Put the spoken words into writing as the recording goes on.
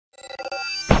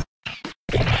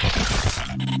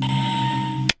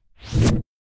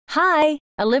Hi,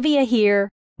 Olivia here.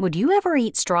 Would you ever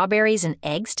eat strawberries and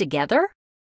eggs together?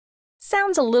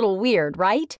 Sounds a little weird,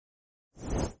 right?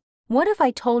 What if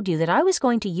I told you that I was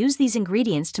going to use these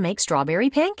ingredients to make strawberry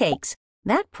pancakes?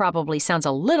 That probably sounds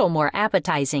a little more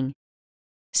appetizing.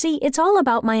 See, it's all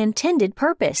about my intended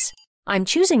purpose. I'm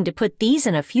choosing to put these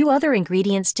and a few other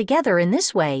ingredients together in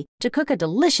this way to cook a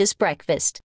delicious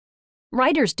breakfast.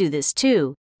 Writers do this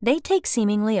too. They take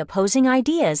seemingly opposing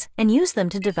ideas and use them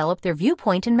to develop their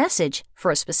viewpoint and message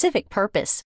for a specific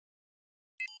purpose.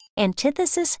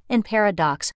 Antithesis and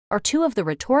paradox are two of the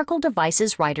rhetorical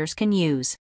devices writers can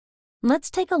use.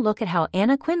 Let's take a look at how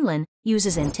Anna Quindlen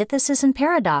uses antithesis and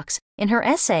paradox in her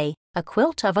essay, A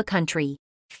Quilt of a Country.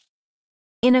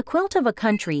 In A Quilt of a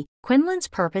Country, Quindlen's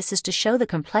purpose is to show the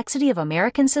complexity of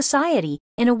American society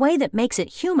in a way that makes it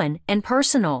human and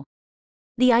personal.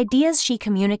 The ideas she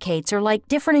communicates are like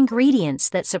different ingredients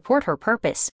that support her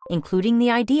purpose, including the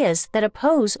ideas that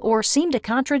oppose or seem to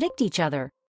contradict each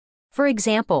other. For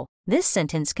example, this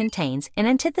sentence contains an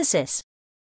antithesis.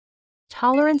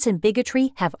 Tolerance and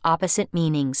bigotry have opposite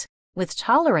meanings. With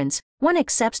tolerance, one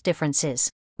accepts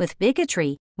differences. With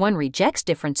bigotry, one rejects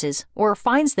differences or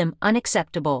finds them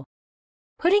unacceptable.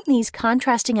 Putting these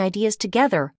contrasting ideas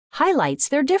together highlights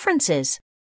their differences.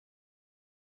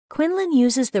 Quindlen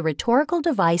uses the rhetorical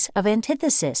device of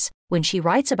antithesis when she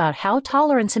writes about how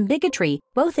tolerance and bigotry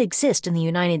both exist in the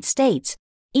United States,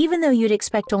 even though you'd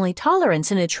expect only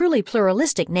tolerance in a truly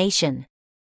pluralistic nation.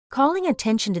 Calling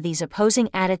attention to these opposing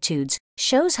attitudes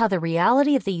shows how the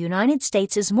reality of the United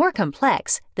States is more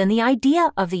complex than the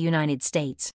idea of the United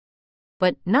States.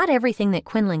 But not everything that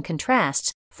Quindlen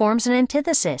contrasts forms an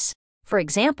antithesis. For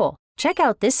example, check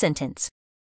out this sentence.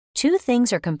 Two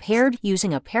things are compared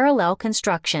using a parallel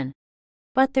construction.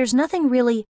 But there's nothing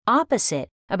really opposite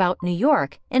about New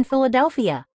York and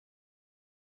Philadelphia.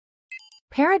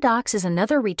 Paradox is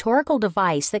another rhetorical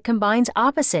device that combines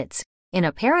opposites. In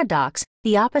a paradox,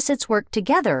 the opposites work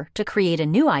together to create a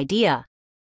new idea.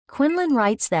 Quindlen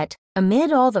writes that,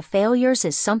 amid all the failures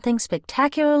is something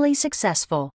spectacularly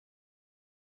successful.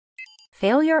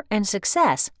 Failure and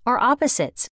success are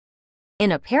opposites.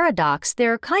 In a paradox,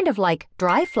 they're kind of like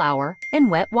dry flour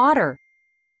and wet water.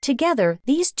 Together,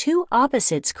 these two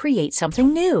opposites create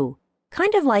something new,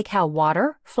 kind of like how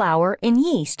water, flour, and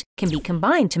yeast can be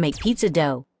combined to make pizza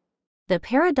dough. The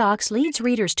paradox leads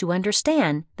readers to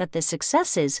understand that the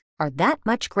successes are that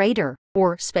much greater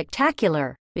or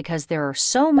spectacular because there are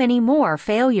so many more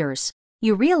failures.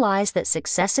 You realize that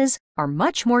successes are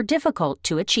much more difficult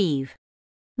to achieve.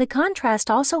 The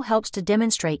contrast also helps to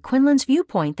demonstrate Quindlen's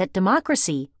viewpoint that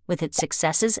democracy, with its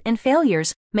successes and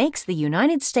failures, makes the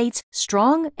United States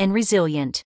strong and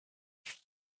resilient.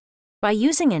 By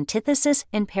using antithesis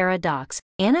and paradox,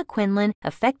 Anna Quindlen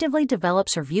effectively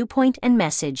develops her viewpoint and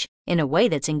message in a way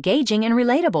that's engaging and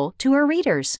relatable to her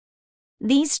readers.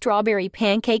 These strawberry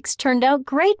pancakes turned out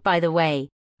great, by the way.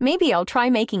 Maybe I'll try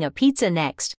making a pizza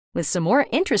next, with some more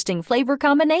interesting flavor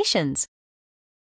combinations.